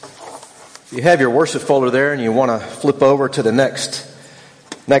You have your worship folder there and you want to flip over to the next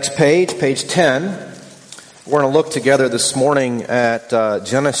page, page 10. We're going to look together this morning at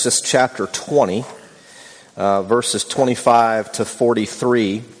Genesis chapter 20, verses 25 to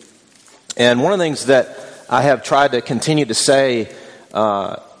 43. And one of the things that I have tried to continue to say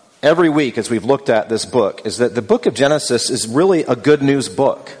every week as we've looked at this book is that the book of Genesis is really a good news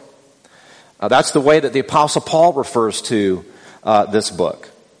book. That's the way that the Apostle Paul refers to this book.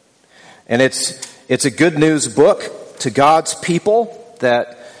 And it's a good news book to God's people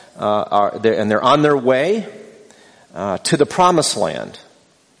that they're on their way to the promised land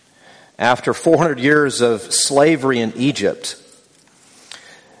after 400 years of slavery in Egypt.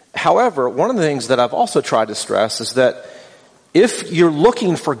 However, one of the things that I've also tried to stress is that if you're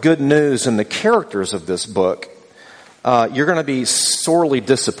looking for good news in the characters of this book, you're going to be sorely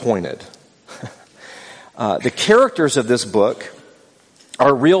disappointed. The characters of this book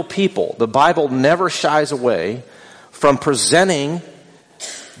are real people. The Bible never shies away from presenting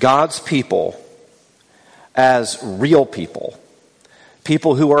God's people as real people.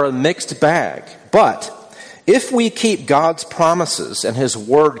 People who are a mixed bag. But if we keep God's promises and His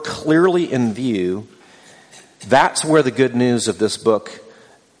Word clearly in view, that's where the good news of this book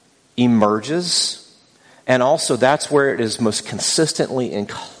emerges. And also that's where it is most consistently and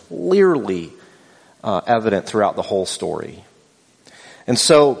clearly evident throughout the whole story. And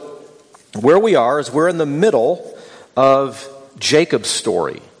so where we are is we're in the middle of Jacob's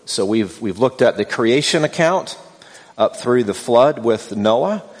story. So we've looked at the creation account up through the flood with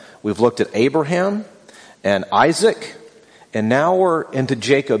Noah. We've looked at Abraham and Isaac. And now we're into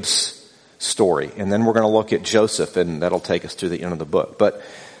Jacob's story. And then we're going to look at Joseph, and that'll take us to the end of the book. But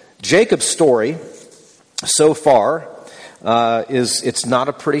Jacob's story so far it's not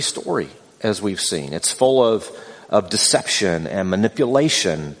a pretty story, as we've seen. It's full of deception and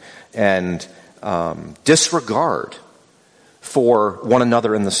manipulation and disregard for one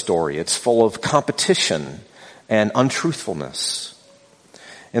another in the story. It's full of competition and untruthfulness.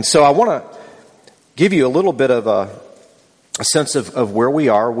 And so I want to give you a little bit of a sense of where we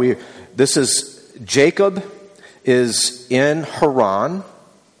are. Jacob is in Haran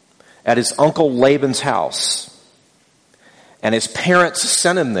at his uncle Laban's house. And his parents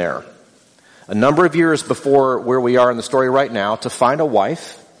sent him there a number of years before where we are in the story right now to find a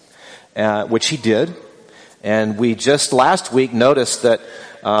wife, which he did. And we just last week noticed that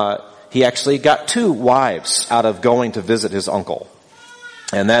he actually got 2 wives out of going to visit his uncle.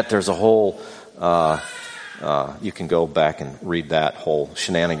 And that there's a whole, you can go back and read that whole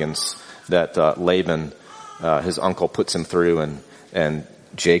shenanigans that Laban, his uncle, puts him through, and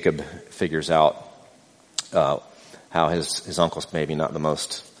Jacob figures out how his uncle's maybe not the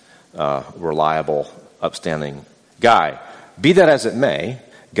most reliable, upstanding guy. Be that as it may,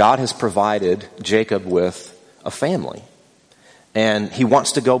 God has provided Jacob with a family. And he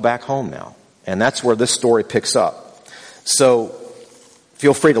wants to go back home now. And that's where this story picks up. So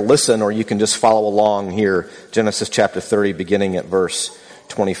feel free to listen, or you can just follow along here, Genesis chapter 30, beginning at verse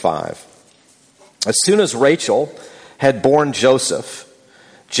 25. As soon as Rachel had borne Joseph,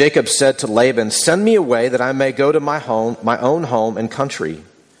 Jacob said to Laban, "Send me away that I may go to my own home and country.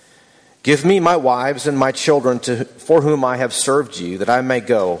 Give me my wives and my children for whom I have served you, that I may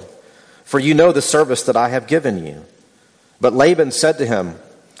go, for you know the service that I have given you." But Laban said to him,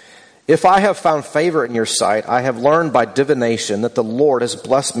 "If I have found favor in your sight, I have learned by divination that the Lord has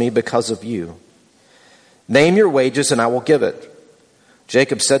blessed me because of you. Name your wages and I will give it."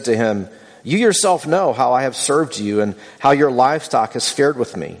 Jacob said to him, "You yourself know how I have served you and how your livestock has fared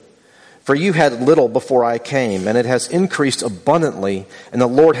with me. For you had little before I came, and it has increased abundantly, and the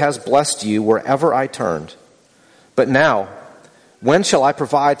Lord has blessed you wherever I turned. But now, when shall I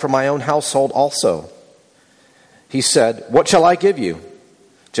provide for my own household also?" He said, "What shall I give you?"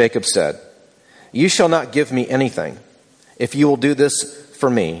 Jacob said, "You shall not give me anything. If you will do this for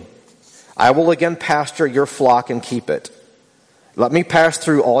me, I will again pasture your flock and keep it. Let me pass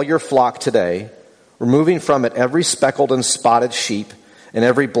through all your flock today, removing from it every speckled and spotted sheep and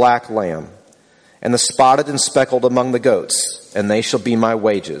every black lamb, and the spotted and speckled among the goats, and they shall be my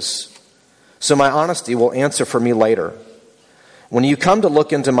wages. So my honesty will answer for me later, when you come to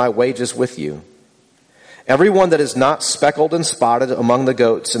look into my wages with you. Everyone that is not speckled and spotted among the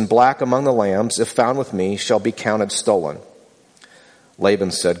goats and black among the lambs, if found with me, shall be counted stolen."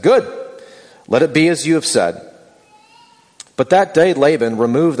 Laban said, "Good, let it be as you have said." But that day Laban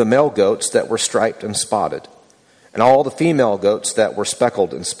removed the male goats that were striped and spotted, and all the female goats that were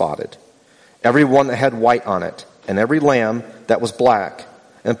speckled and spotted, every one that had white on it, and every lamb that was black,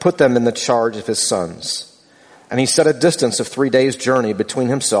 and put them in the charge of his sons. And he set a distance of 3 days' journey between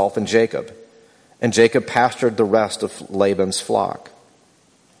himself and Jacob. and Jacob pastured the rest of Laban's flock.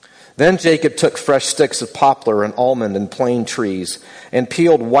 Then Jacob took fresh sticks of poplar and almond and plane trees and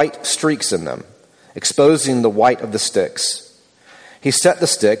peeled white streaks in them, exposing the white of the sticks. He set the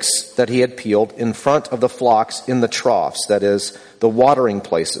sticks that he had peeled in front of the flocks in the troughs, that is, the watering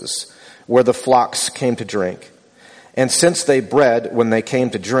places, where the flocks came to drink. And since they bred when they came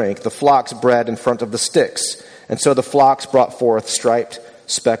to drink, the flocks bred in front of the sticks. And so the flocks brought forth striped,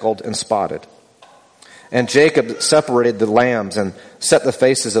 speckled, and spotted. And Jacob separated the lambs and set the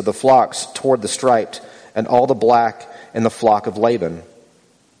faces of the flocks toward the striped and all the black in the flock of Laban.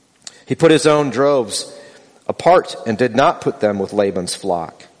 He put his own droves apart and did not put them with Laban's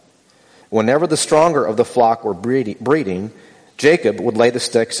flock. Whenever the stronger of the flock were breeding, Jacob would lay the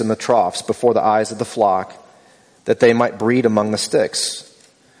sticks in the troughs before the eyes of the flock, that they might breed among the sticks.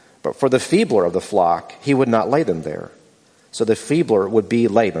 But for the feebler of the flock, he would not lay them there. So the feebler would be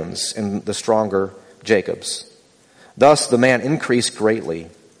Laban's and the stronger Jacob's. Thus the man increased greatly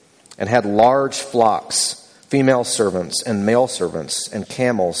and had large flocks, female servants and male servants, and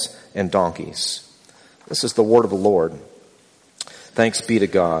camels and donkeys. This is the word of the Lord. Thanks be to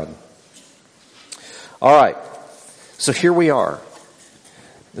God. All right, so here we are.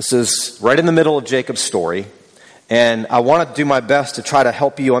 This is right in the middle of Jacob's story, and I want to do my best to try to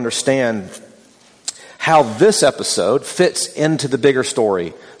help you understand how this episode fits into the bigger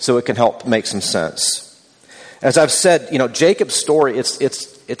story so it can help make some sense. As I've said, Jacob's story,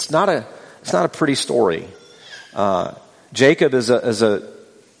 it's not a pretty story. Jacob is a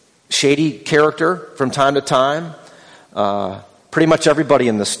shady character from time to time. Pretty much everybody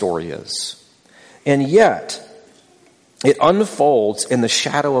in this story is. And yet, it unfolds in the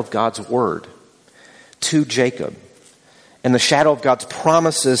shadow of God's word to Jacob, in the shadow of God's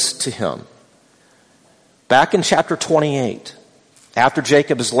promises to him. Back in chapter 28, after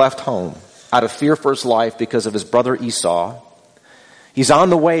Jacob has left home out of fear for his life because of his brother Esau, he's on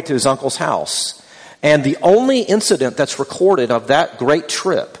the way to his uncle's house. And the only incident that's recorded of that great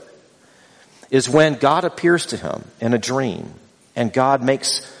trip is when God appears to him in a dream and God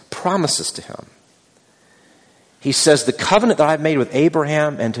makes promises to him. He says, the covenant that I've made with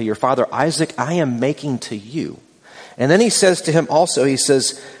Abraham and to your father Isaac, I am making to you. And then he says to him also, he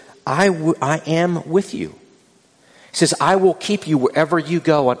says, I am with you. He says, I will keep you wherever you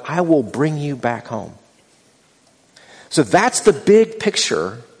go and I will bring you back home. So that's the big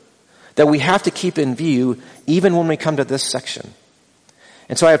picture that we have to keep in view even when we come to this section.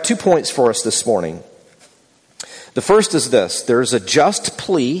 And so I have 2 points for us this morning. The first is this: there's a just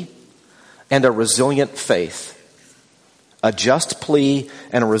plea and a resilient faith. A just plea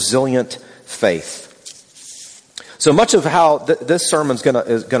and a resilient faith. So much of how this sermon is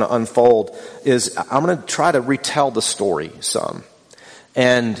going to unfold is I'm going to try to retell the story some,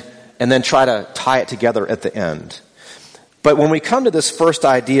 and then try to tie it together at the end. But when we come to this first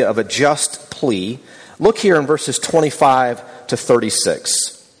idea of a just plea, look here in verses 25 to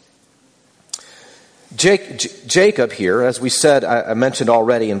 36. Jacob here, as we said, I mentioned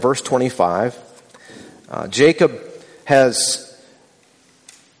already in verse 25, Jacob has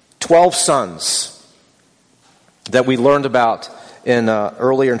 12 sons that we learned about in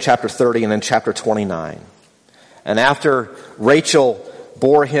earlier in chapter 30 and in chapter 29. And after Rachel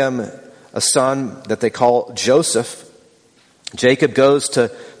bore him a son that they call Joseph, Jacob goes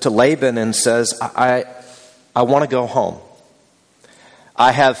to Laban and says, I want to go home.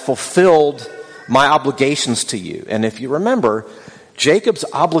 I have fulfilled my obligations to you. And if you remember, Jacob's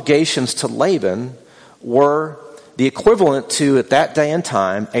obligations to Laban were the equivalent to, at that day and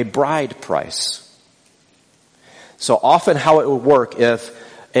time, a bride price. So often how it would work if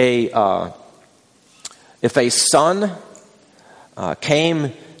a son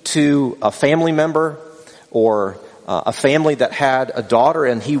came to a family member or a family that had a daughter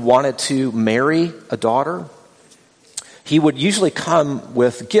and he wanted to marry a daughter, he would usually come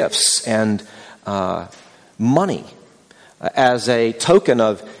with gifts and money as a token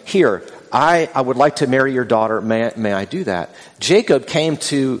of, here, I would like to marry your daughter, may I do that? Jacob came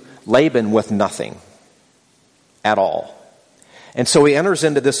to Laban with nothing at all. And so he enters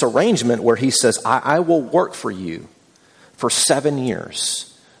into this arrangement where he says, I will work for you for 7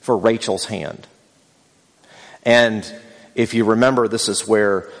 years for Rachel's hand. And if you remember, this is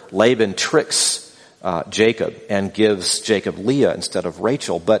where Laban tricks Jacob and gives Jacob Leah instead of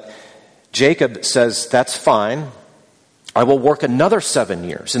Rachel. But Jacob says, that's fine. I will work another 7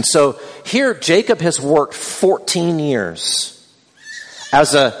 years. And so here Jacob has worked 14 years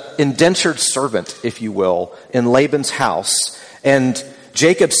as an indentured servant, if you will, in Laban's house. And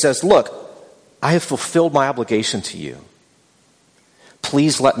Jacob says, look, I have fulfilled my obligation to you.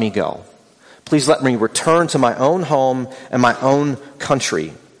 Please let me go. Please let me return to my own home and my own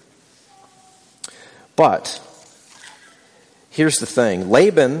country. But here's the thing.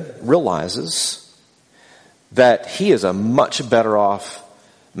 Laban realizes that he is a much better off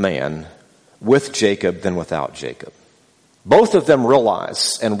man with Jacob than without Jacob. Both of them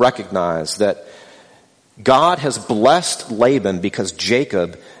realize and recognize that God has blessed Laban because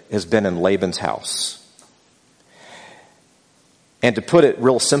Jacob has been in Laban's house. And to put it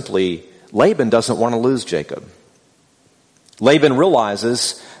real simply, Laban doesn't want to lose Jacob. Laban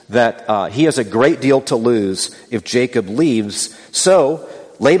realizes that he has a great deal to lose if Jacob leaves. So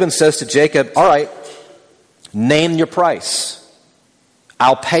Laban says to Jacob, all right, name your price.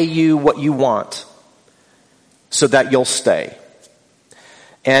 I'll pay you what you want so that you'll stay.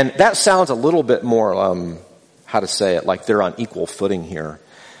 And that sounds a little bit more, how to say it, like they're on equal footing here.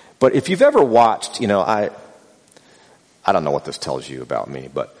 But if you've ever watched, I don't know what this tells you about me,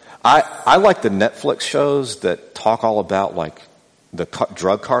 but I like the Netflix shows that talk all about like the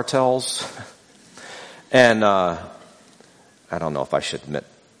drug cartels. And I don't know if I should admit,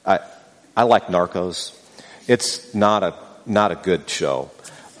 I like Narcos. It's not a good show.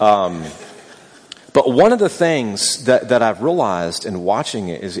 But one of the things that I've realized in watching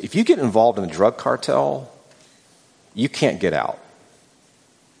it is if you get involved in a drug cartel, you can't get out.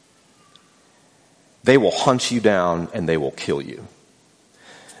 They will hunt you down and they will kill you.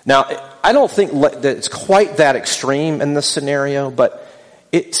 Now, I don't think that it's quite that extreme in this scenario, but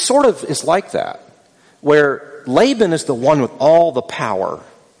it sort of is like that, where Laban is the one with all the power.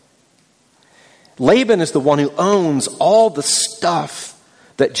 Laban is the one who owns all the stuff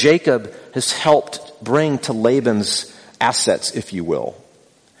that Jacob has helped bring to Laban's assets, if you will.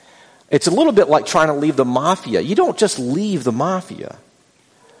 It's a little bit like trying to leave the mafia. You don't just leave the mafia.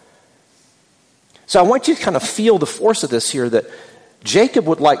 So I want you to kind of feel the force of this here, that Jacob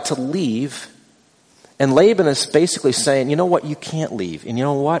would like to leave, and Laban is basically saying, you know what, you can't leave. And you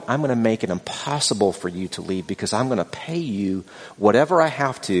know what, I'm going to make it impossible for you to leave because I'm going to pay you whatever I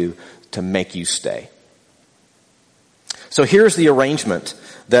have to make you stay. So here's the arrangement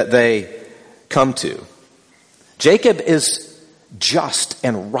that they come to. Jacob is just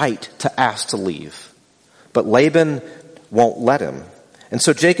and right to ask to leave, but Laban won't let him. And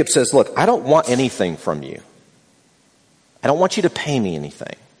so Jacob says, look, I don't want anything from you. I don't want you to pay me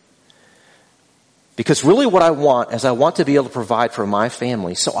anything. Because really what I want is I want to be able to provide for my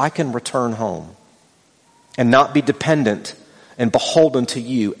family so I can return home and not be dependent and beholden to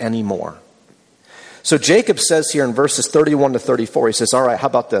you anymore. So Jacob says here in verses 31 to 34, he says, all right, how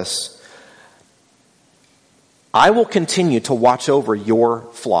about this? I will continue to watch over your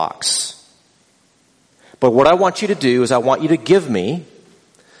flocks. But what I want you to do is I want you to give me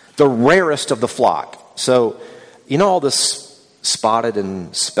the rarest of the flock. So, you know all this spotted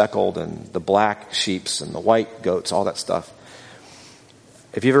and speckled and the black sheeps and the white goats, all that stuff.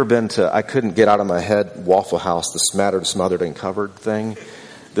 If you've ever been to, I couldn't get out of my head, Waffle House, the smattered, smothered, and covered thing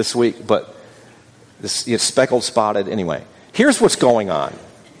this week, but this speckled, spotted, anyway. Here's what's going on.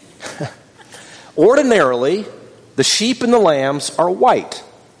 Ordinarily, the sheep and the lambs are white.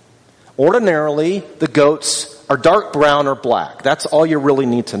 Ordinarily, the goats are dark brown or black. That's all you really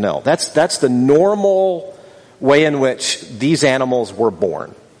need to know. That's the normal way in which these animals were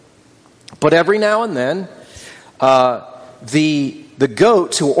born. But every now and then, the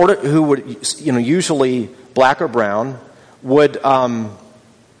goats who would usually black or brown would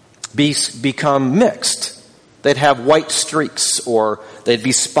become mixed. They'd have white streaks, or they'd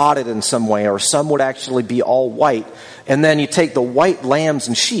be spotted in some way, or some would actually be all white. And then you take the white lambs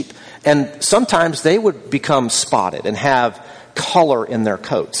and sheep, and sometimes they would become spotted and have color in their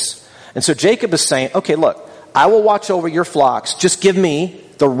coats. And so Jacob is saying, okay, look, I will watch over your flocks. Just give me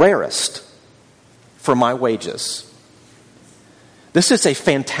the rarest for my wages. This is a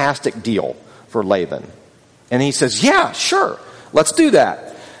fantastic deal for Laban. And he says, yeah, sure, let's do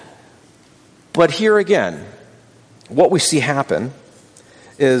that. But here again, what we see happen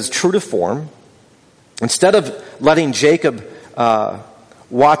is true to form. Instead of letting Jacob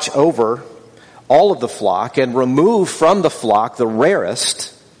watch over all of the flock and remove from the flock the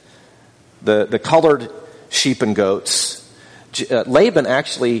rarest, the colored sheep and goats, Laban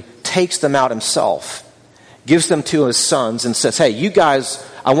actually takes them out himself, gives them to his sons, and says, hey, you guys,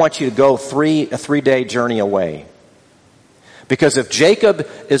 I want you to go a 3-day journey away. Because if Jacob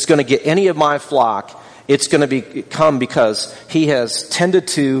is going to get any of my flock, it's going to come because he has tended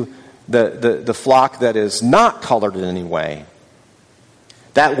to the flock that is not colored in any way.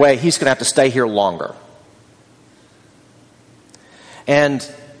 That way, he's going to have to stay here longer. And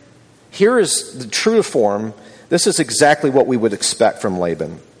here is the true form. This is exactly what we would expect from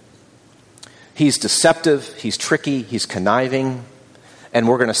Laban. He's deceptive, he's tricky, he's conniving. And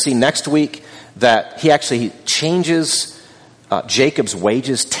we're going to see next week that he actually changes Jacob's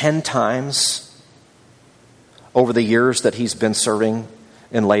wages 10 times over the years that he's been serving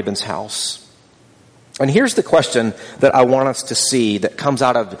in Laban's house. And here's the question that I want us to see that comes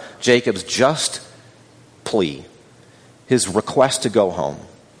out of Jacob's just plea, his request to go home,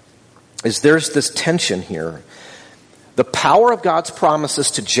 is there's this tension here. The power of God's promises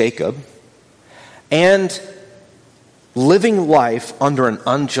to Jacob and living life under an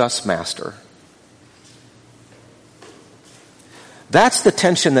unjust master. That's the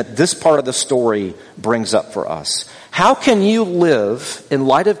tension that this part of the story brings up for us. How can you live in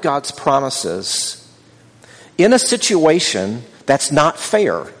light of God's promises in a situation that's not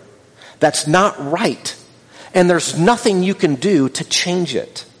fair, that's not right, and there's nothing you can do to change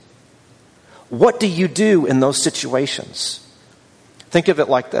it? What do you do in those situations? Think of it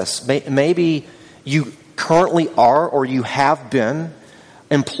like this. Maybe you currently are or you have been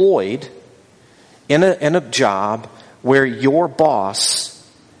employed in a job where your boss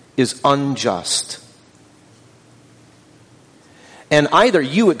is unjust. And either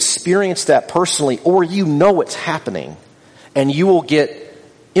you experience that personally or you know it's happening and you will get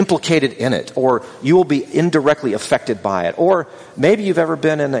implicated in it, or you will be indirectly affected by it. Or maybe you've ever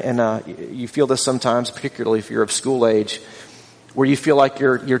been you feel this sometimes, particularly if you're of school age, where you feel like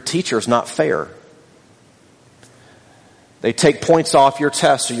your teacher is not fair. They take points off your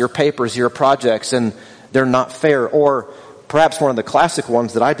tests or your papers, your projects, and they're not fair. Or perhaps one of the classic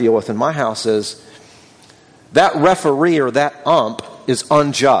ones that I deal with in my house is that referee or that ump is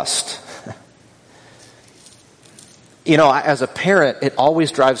unjust. You know, as a parent, it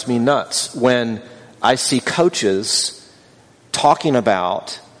always drives me nuts when I see coaches talking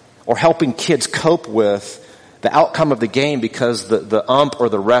about or helping kids cope with the outcome of the game because the ump or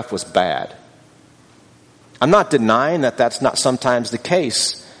the ref was bad. I'm not denying that that's not sometimes the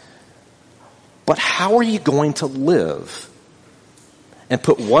case. But how are you going to live and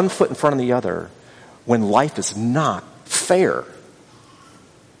put one foot in front of the other when life is not fair?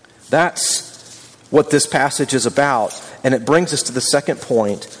 That's what this passage is about. And it brings us to the second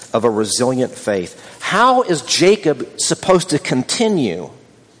point of a resilient faith. How is Jacob supposed to continue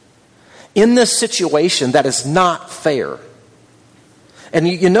in this situation that is not fair? And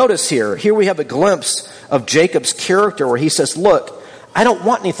you notice here we have a glimpse of Jacob's character where he says, look, I don't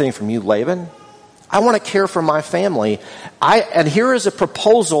want anything from you, Laban. I want to care for my family. And here is a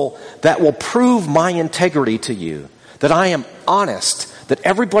proposal that will prove my integrity to you, that I am honest, that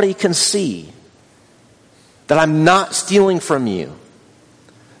everybody can see, that I'm not stealing from you,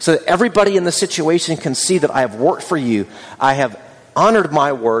 so that everybody in the situation can see that I have worked for you. I have honored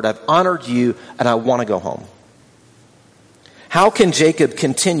my word. I've honored you, and I want to go home. How can Jacob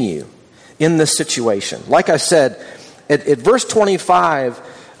continue in this situation? Like I said, at verse 25,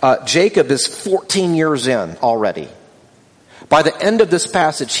 Jacob is 14 years in already. By the end of this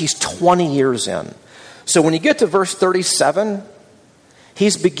passage, he's 20 years in. So when you get to verse 37,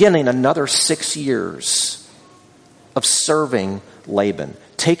 he's beginning another 6 years of serving Laban,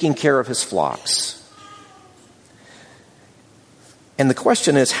 taking care of his flocks. And the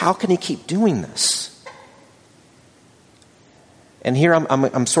question is, how can he keep doing this? And here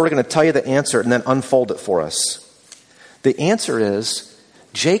I'm sort of going to tell you the answer and then unfold it for us. The answer is,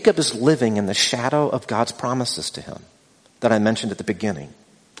 Jacob is living in the shadow of God's promises to him that I mentioned at the beginning.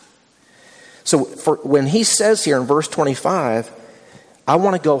 So when he says here in verse 25, I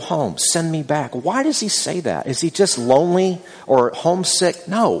want to go home, send me back. Why does he say that? Is he just lonely or homesick?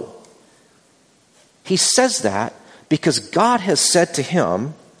 No. He says that because God has said to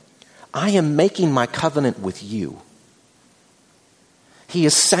him, I am making my covenant with you. He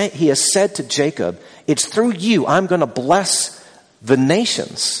has said to Jacob, it's through you I'm going to bless the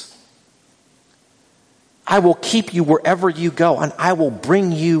nations. I will keep you wherever you go, and I will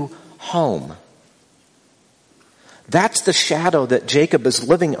bring you home. That's the shadow that Jacob is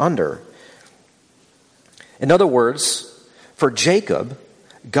living under. In other words, for Jacob,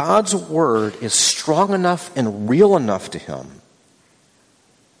 God's word is strong enough and real enough to him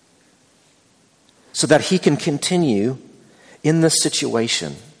so that he can continue in this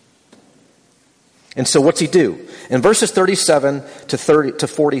situation. And so what's he do? In verses 37 to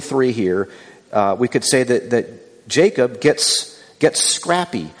 43 here, we could say that Jacob gets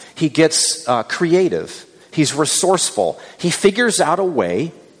scrappy. He gets creative. He's resourceful. He figures out a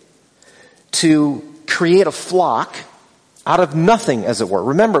way to create a flock out of nothing, as it were.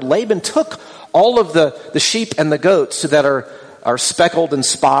 Remember, Laban took all of the sheep and the goats that are speckled and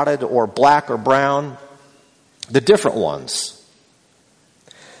spotted or black or brown, the different ones.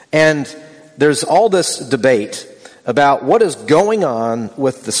 And there's all this debate about what is going on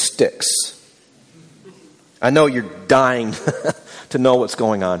with the sticks. I know you're dying to know what's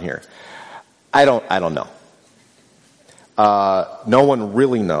going on here. I don't know. No one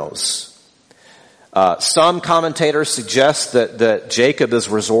really knows. Some commentators suggest that Jacob is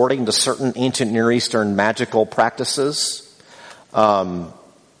resorting to certain ancient Near Eastern magical practices.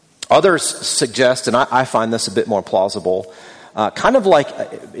 Others suggest, and I find this a bit more plausible, kind of like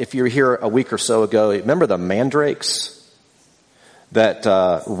if you were here a week or so ago, remember the mandrakes? That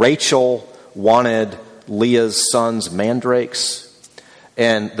Rachel wanted Leah's sons mandrakes,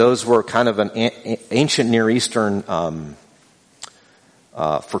 and those were kind of an ancient Near Eastern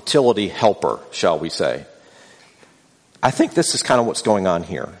fertility helper, shall we say. I think this is kind of what's going on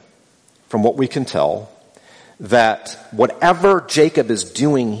here, from what we can tell, that whatever Jacob is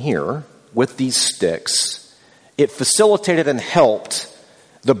doing here with these sticks, it facilitated and helped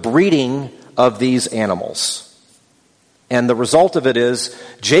the breeding of these animals. And the result of it is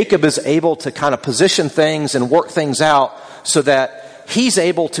Jacob is able to kind of position things and work things out so that he's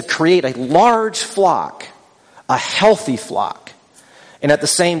able to create a large flock, a healthy flock, and at the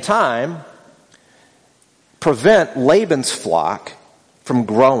same time prevent Laban's flock from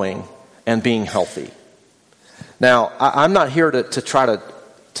growing and being healthy. Now, I'm not here to try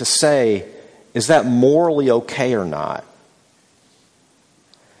to say, is that morally okay or not?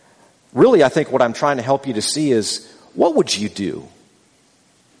 Really, I think what I'm trying to help you to see is, what would you do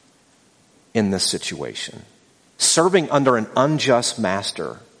in this situation? Serving under an unjust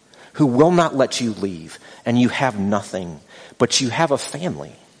master who will not let you leave, and you have nothing, but you have a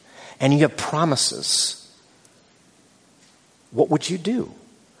family, and you have promises. What would you do?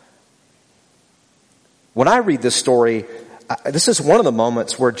 When I read this story, this is one of the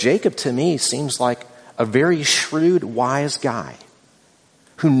moments where Jacob, to me, seems like a very shrewd, wise guy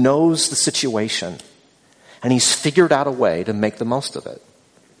who knows the situation. And he's figured out a way to make the most of it.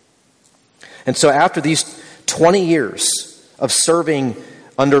 And so after these 20 years of serving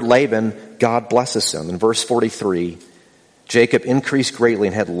under Laban, God blesses him. In verse 43, Jacob increased greatly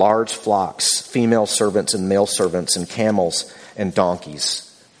and had large flocks, female servants and male servants, and camels and donkeys.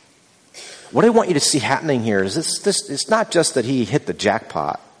 What I want you to see happening here is this it's not just that he hit the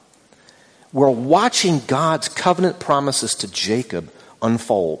jackpot. We're watching God's covenant promises to Jacob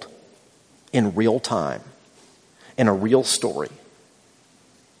unfold in real time. In a real story.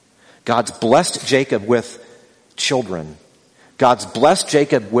 God's blessed Jacob with children. God's blessed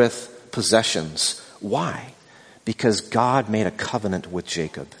Jacob with possessions. Why? Because God made a covenant with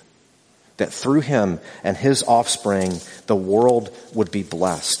Jacob that through him and his offspring, the world would be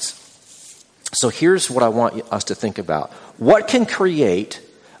blessed. So here's what I want us to think about. What can create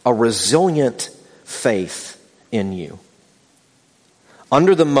a resilient faith in you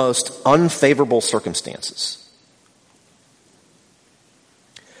under the most unfavorable circumstances?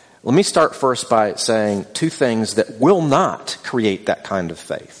 Let me start first by saying two things that will not create that kind of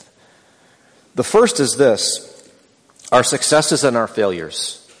faith. The first is this: our successes and our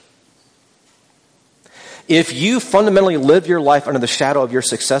failures. If you fundamentally live your life under the shadow of your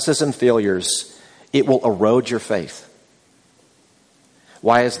successes and failures, it will erode your faith.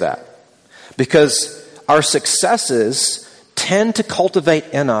 Why is that? Because our successes tend to cultivate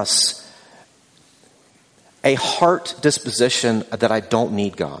in us a heart disposition that I don't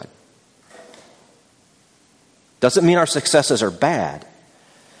need God. Doesn't mean our successes are bad.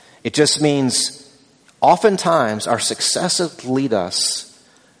 It just means oftentimes our successes lead us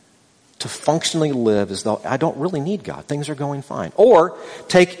to functionally live as though I don't really need God. Things are going fine. Or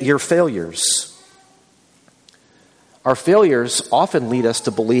take your failures. Our failures often lead us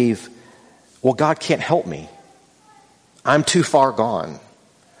to believe, well, God can't help me. I'm too far gone.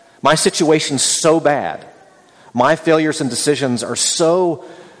 My situation's so bad. My failures and decisions are so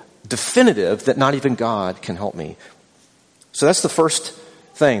definitive that not even God can help me. So that's the first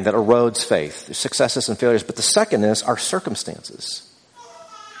thing that erodes faith, the successes and failures. But the second is our circumstances.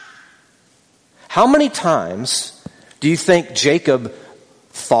 How many times do you think Jacob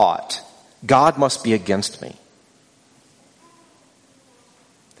thought, God must be against me?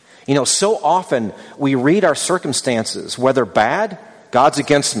 You know, so often we read our circumstances, whether bad, God's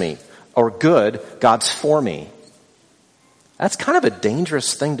against me, or good, God's for me. That's kind of a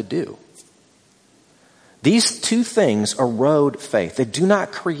dangerous thing to do. These two things erode faith. They do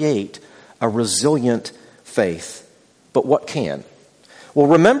not create a resilient faith. But what can? Well,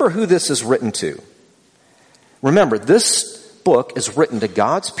 remember who this is written to. Remember, this book is written to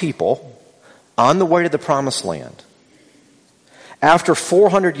God's people on the way to the promised land. After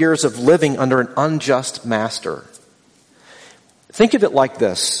 400 years of living under an unjust master. Think of it like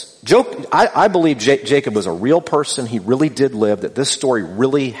this. I believe Jacob was a real person. He really did live, that this story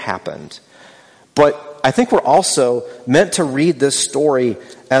really happened. But I think we're also meant to read this story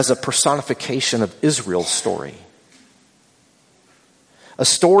as a personification of Israel's story. A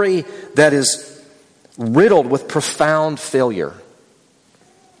story that is riddled with profound failure.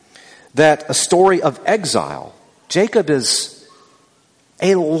 That a story of exile. Jacob is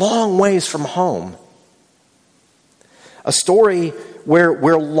a long ways from home. A story where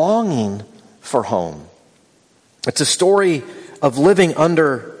we're longing for home. It's a story of living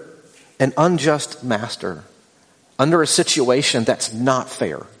under an unjust master, under a situation that's not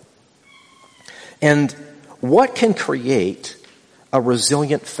fair. And what can create a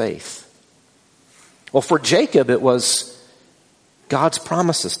resilient faith? Well, for Jacob, it was God's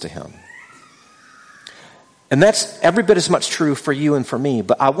promises to him. And that's every bit as much true for you and for me.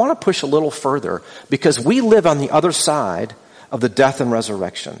 But I want to push a little further, because we live on the other side of the death and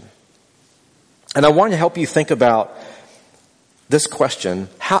resurrection. And I want to help you think about this question.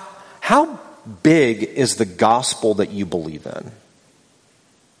 How big is the gospel that you believe in?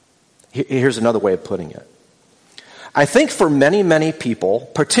 Here's another way of putting it. I think for many, many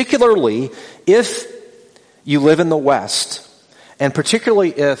people, particularly if you live in the West, and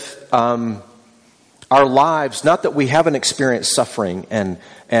particularly if our lives, not that we haven't experienced suffering and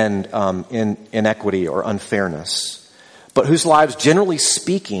inequity or unfairness, but whose lives, generally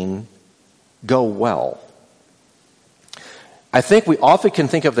speaking, go well. I think we often can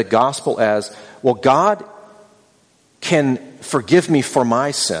think of the gospel as, well, God can forgive me for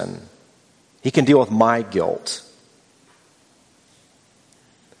my sin. He can deal with my guilt.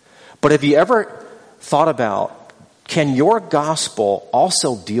 But have you ever thought about, can your gospel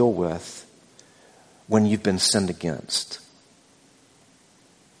also deal with when you've been sinned against?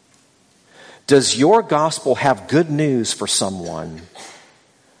 Does your gospel have good news for someone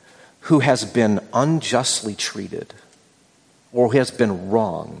who has been unjustly treated, or who has been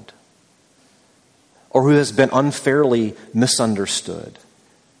wronged, or who has been unfairly misunderstood?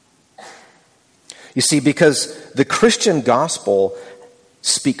 You see, because the Christian gospel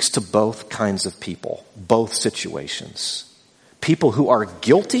speaks to both kinds of people, both situations. People who are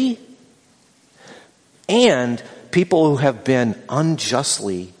guilty and people who have been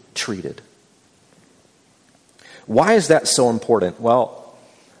unjustly treated. Why is that so important? Well,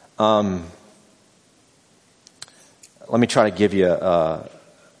 let me try to give you,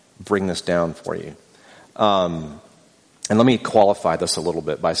 bring this down for you. And let me qualify this a little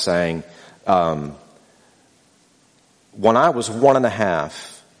bit by saying, when I was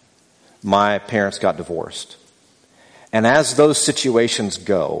 1.5, my parents got divorced. And as those situations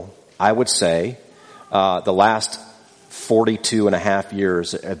go, I would say the last 42 and a half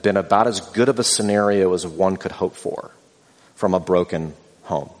years have been about as good of a scenario as one could hope for from a broken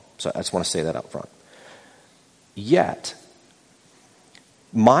home. So I just want to say that up front. Yet,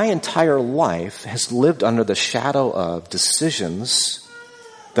 my entire life has lived under the shadow of decisions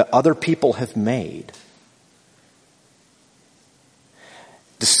that other people have made.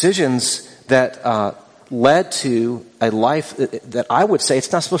 Decisions that led to a life that I would say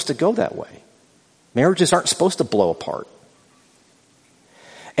it's not supposed to go that way. Marriages aren't supposed to blow apart.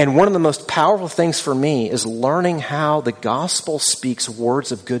 And one of the most powerful things for me is learning how the gospel speaks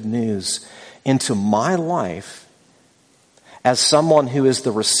words of good news into my life as someone who is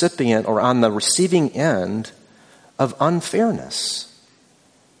the recipient or on the receiving end of unfairness,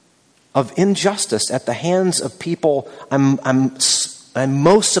 of injustice at the hands of people I'm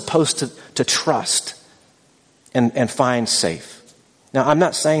most supposed to trust and find safe. Now, I'm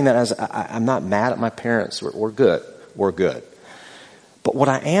not saying that as I'm not mad at my parents. We're good. We're good. But what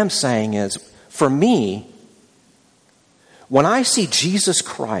I am saying is, for me, when I see Jesus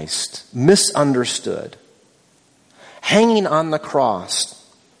Christ misunderstood, hanging on the cross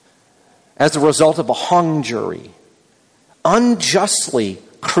as a result of a hung jury, unjustly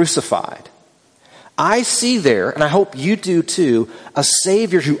crucified, I see there, and I hope you do too, a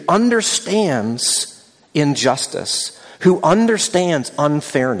Savior who understands injustice, who understands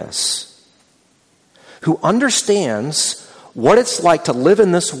unfairness, who understands what it's like to live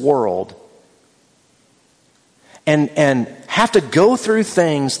in this world and have to go through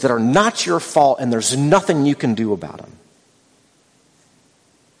things that are not your fault and there's nothing you can do about them.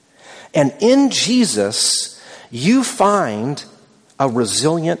 And in Jesus, you find a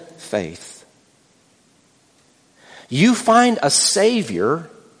resilient faith. You find a Savior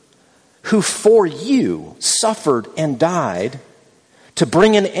who for you suffered and died to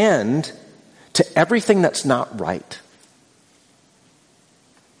bring an end to everything that's not right.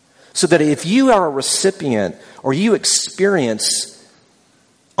 So that if you are a recipient or you experience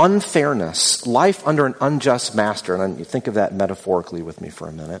unfairness, life under an unjust master, and you think of that metaphorically with me for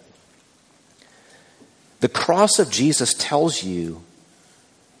a minute. The cross of Jesus tells you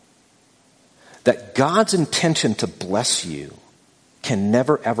that God's intention to bless you can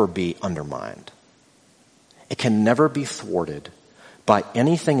never ever be undermined. It can never be thwarted by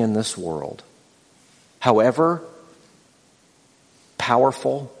anything in this world, however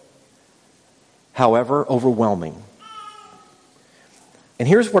powerful, however overwhelming. And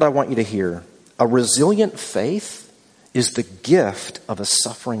here's what I want you to hear. A resilient faith is the gift of a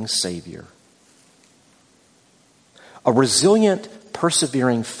suffering Savior. A resilient,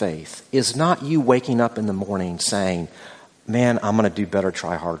 persevering faith is not you waking up in the morning saying, man, I'm going to do better,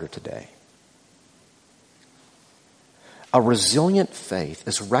 try harder today. A resilient faith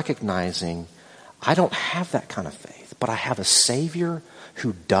is recognizing, I don't have that kind of faith, but I have a Savior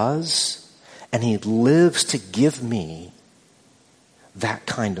who does, and He lives to give me that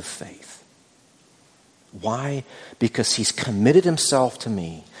kind of faith. Why? Because He's committed Himself to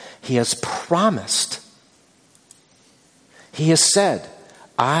me. He has promised. He has said,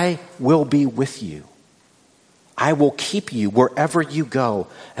 I will be with you. I will keep you wherever you go,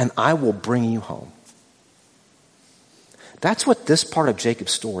 and I will bring you home. That's what this part of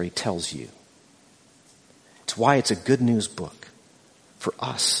Jacob's story tells you. It's why it's a good news book for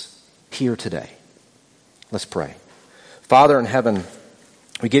us here today. Let's pray. Father in heaven,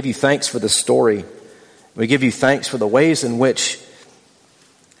 we give you thanks for this story. We give you thanks for the ways in which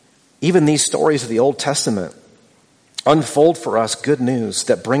even these stories of the Old Testament unfold for us good news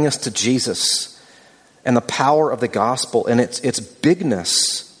that bring us to Jesus and the power of the gospel and its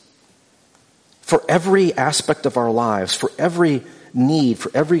bigness for every aspect of our lives, for every need, for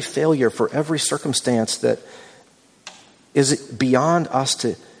every failure, for every circumstance that is beyond us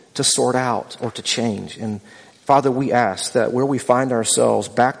to sort out or to change. And Father, we ask that where we find ourselves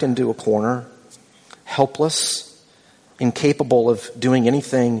backed into a corner, helpless, incapable of doing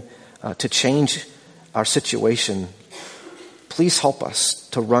anything to change our situation, please help us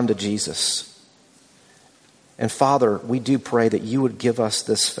to run to Jesus. And Father, we do pray that you would give us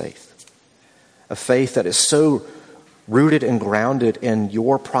this faith, a faith that is so rooted and grounded in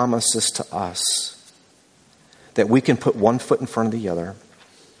your promises to us that we can put one foot in front of the other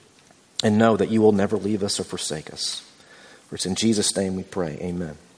and know that you will never leave us or forsake us. For it's in Jesus' name we pray. Amen.